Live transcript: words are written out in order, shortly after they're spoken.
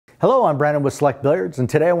Hello, I'm Brandon with Select Billiards, and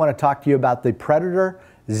today I want to talk to you about the Predator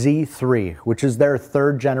Z3, which is their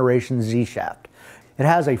third generation Z shaft. It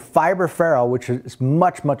has a fiber ferrule, which is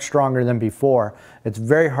much stronger than before. It's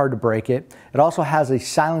very hard to break it. It also has a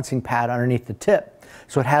silencing pad underneath the tip,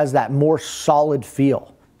 so it has that more solid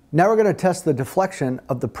feel. Now we're going to test the deflection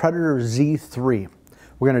of the Predator Z3.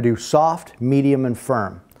 We're going to do soft, medium, and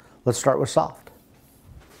firm. Let's start with soft.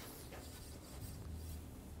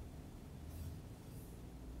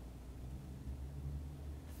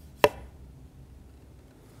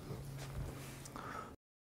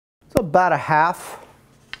 So about a half.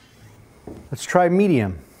 Let's try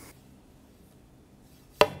medium.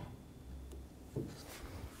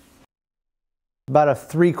 About a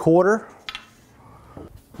 3/4.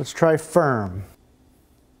 Let's try firm.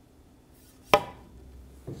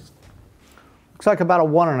 Looks like about a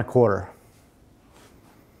 1 1/4.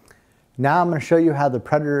 Now I'm going to show you how the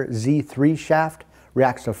Predator Z3 shaft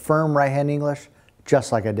reacts to firm right-hand English,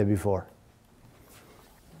 just like I did before.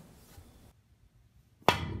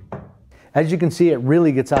 As you can see, it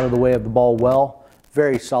really gets out of the way of the ball well.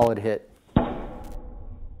 Very solid hit.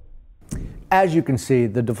 As you can see,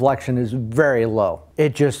 the deflection is very low.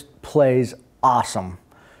 It just plays awesome.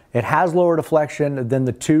 It has lower deflection than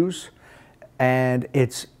the twos, and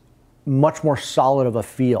it's much more solid of a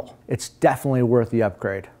feel. It's definitely worth the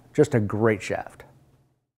upgrade. Just a great shaft.